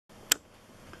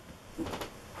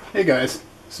Hey guys,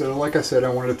 so like I said, I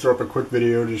wanted to throw up a quick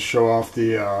video to show off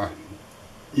the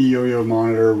Eyoyo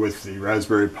monitor with the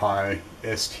Raspberry Pi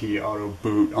ST Auto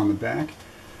Boot on the back.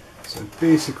 So I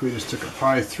basically just took a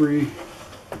Pi 3,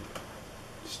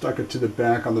 stuck it to the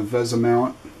back on the VESA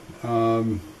mount.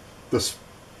 This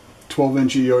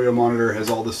 12-inch Eyoyo monitor has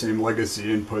all the same legacy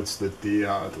inputs that the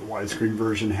widescreen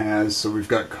version has. So we've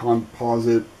got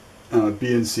composite,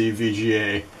 BNC,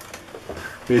 VGA,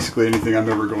 basically anything I'm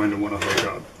ever going to want to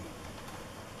hook up.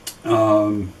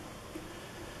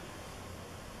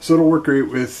 So it'll work great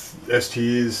with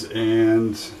STs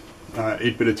and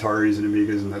 8-bit Ataris and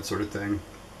Amigas and that sort of thing.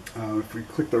 If we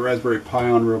click the Raspberry Pi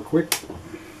on real quick,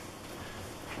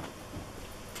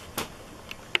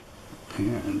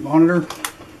 and monitor.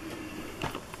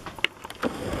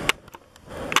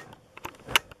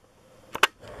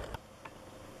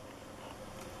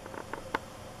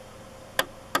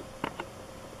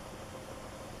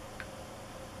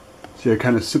 See, I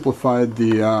kind of simplified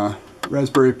the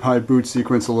Raspberry Pi boot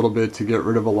sequence a little bit to get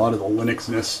rid of a lot of the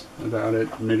Linux-ness about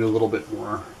it, made it a little bit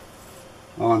more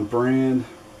on brand.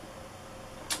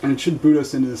 And it should boot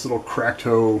us into this little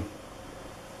Cracktone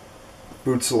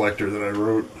boot selector that I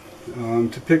wrote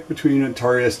to pick between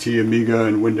Atari ST, Amiga,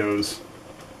 and Windows.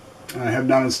 I have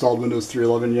not installed Windows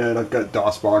 3.11 yet. I've got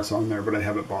DOSBox on there, but I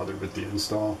haven't bothered with the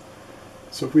install.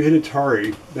 So if we hit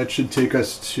Atari, that should take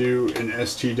us to an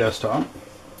ST desktop.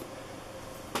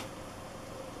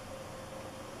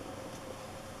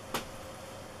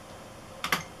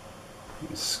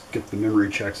 Skip the memory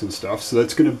checks and stuff. So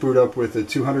that's going to boot up with a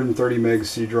 230 meg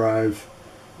C drive.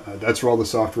 That's where all the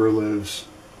software lives.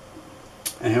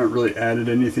 I haven't really added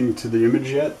anything to the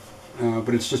image yet,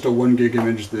 but it's just a 1 gig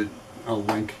image that I'll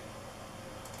link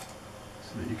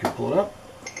so that you can pull it up.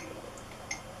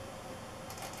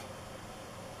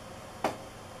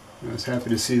 I was happy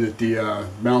to see that the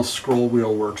mouse scroll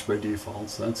wheel works by default,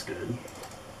 so that's good.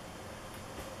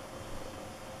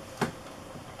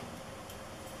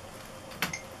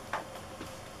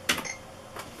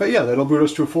 But yeah, that'll boot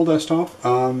us to a full desktop.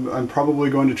 I'm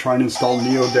probably going to try and install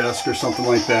NeoDesk or something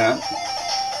like that.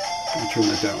 Let me turn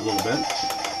that down a little bit.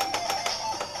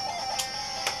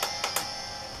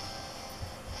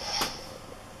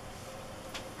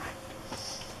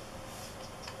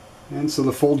 And so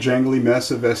the full jangly mess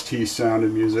of ST sound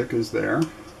and music is there.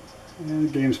 And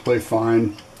the games play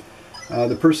fine.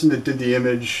 The person that did the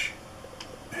image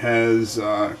has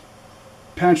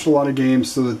patched a lot of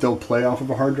games so that they'll play off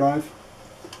of a hard drive.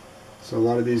 So a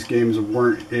lot of these games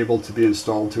weren't able to be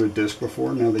installed to a disk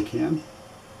before, now they can.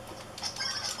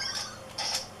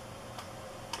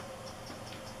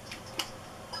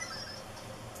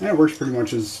 And it works pretty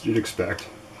much as you'd expect.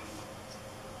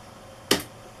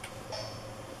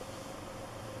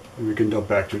 And we can dump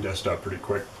back to a desktop pretty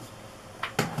quick.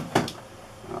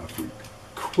 If we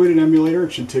quit an emulator,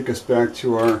 it should take us back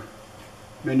to our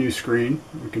menu screen.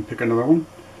 We can pick another one.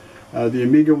 The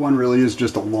Amiga one really is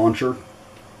just a launcher.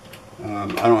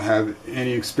 I don't have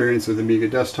any experience with Amiga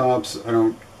desktops. I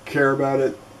don't care about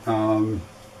it.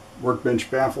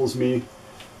 Workbench baffles me.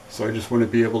 So I just want to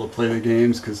be able to play the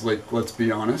games because, like, let's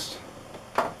be honest.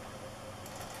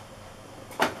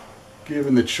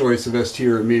 Given the choice of ST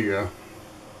or Amiga,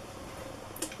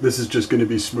 this is just going to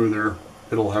be smoother.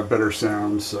 It'll have better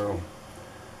sound, so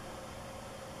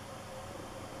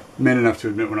man enough to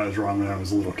admit when I was wrong when I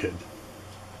was a little kid.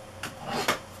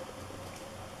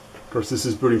 Of course, this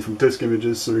is booting from disk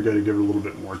images, so we've got to give it a little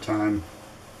bit more time.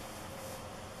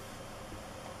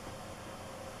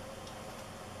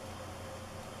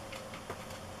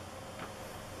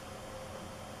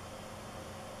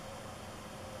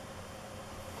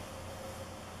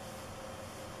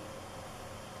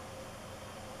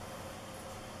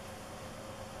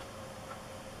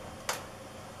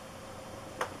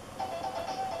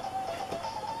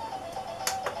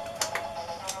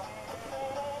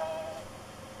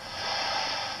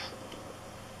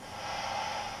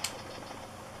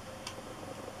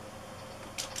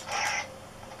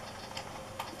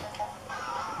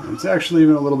 It's actually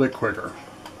even a little bit quicker.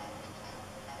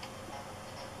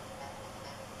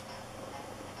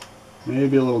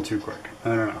 Maybe a little too quick. I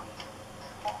don't know.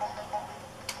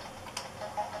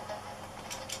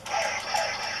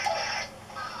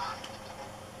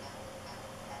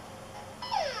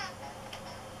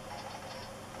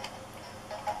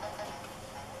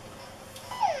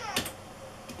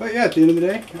 But yeah, at the end of the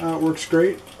day, it works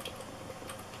great.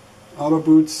 Auto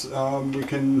boots, we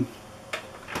can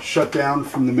shut down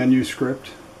from the menu script.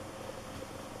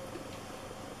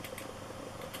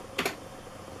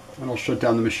 And I'll shut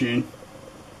down the machine.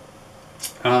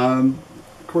 Of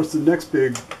course, the next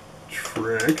big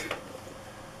trick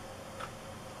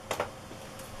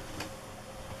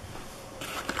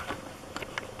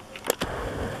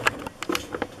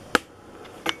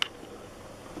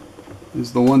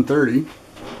is the 130,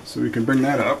 so we can bring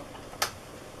that up.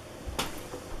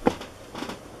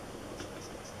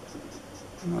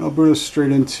 And that'll boot us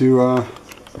straight into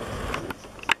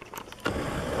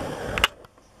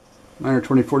Miner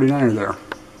 2049er there.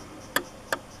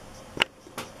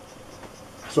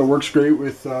 So it works great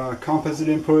with composite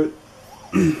input,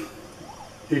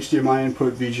 HDMI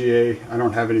input, VGA. I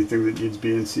don't have anything that needs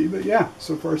BNC, but yeah,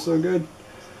 so far so good.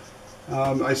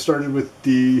 I started with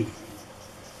the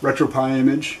RetroPie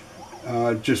image,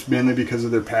 just mainly because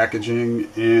of their packaging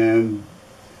and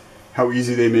how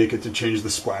easy they make it to change the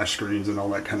splash screens and all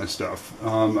that kind of stuff.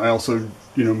 I also,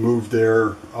 moved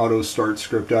their auto start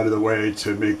script out of the way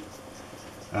to make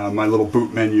my little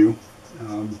boot menu.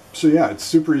 So yeah, it's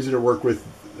super easy to work with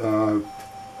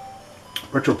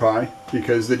RetroPie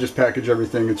because they just package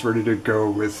everything. It's ready to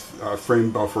go with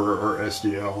frame buffer or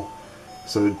SDL,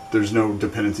 so there's no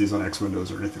dependencies on X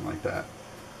Windows or anything like that.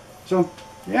 So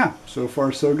yeah, so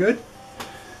far so good.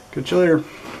 Catch you later.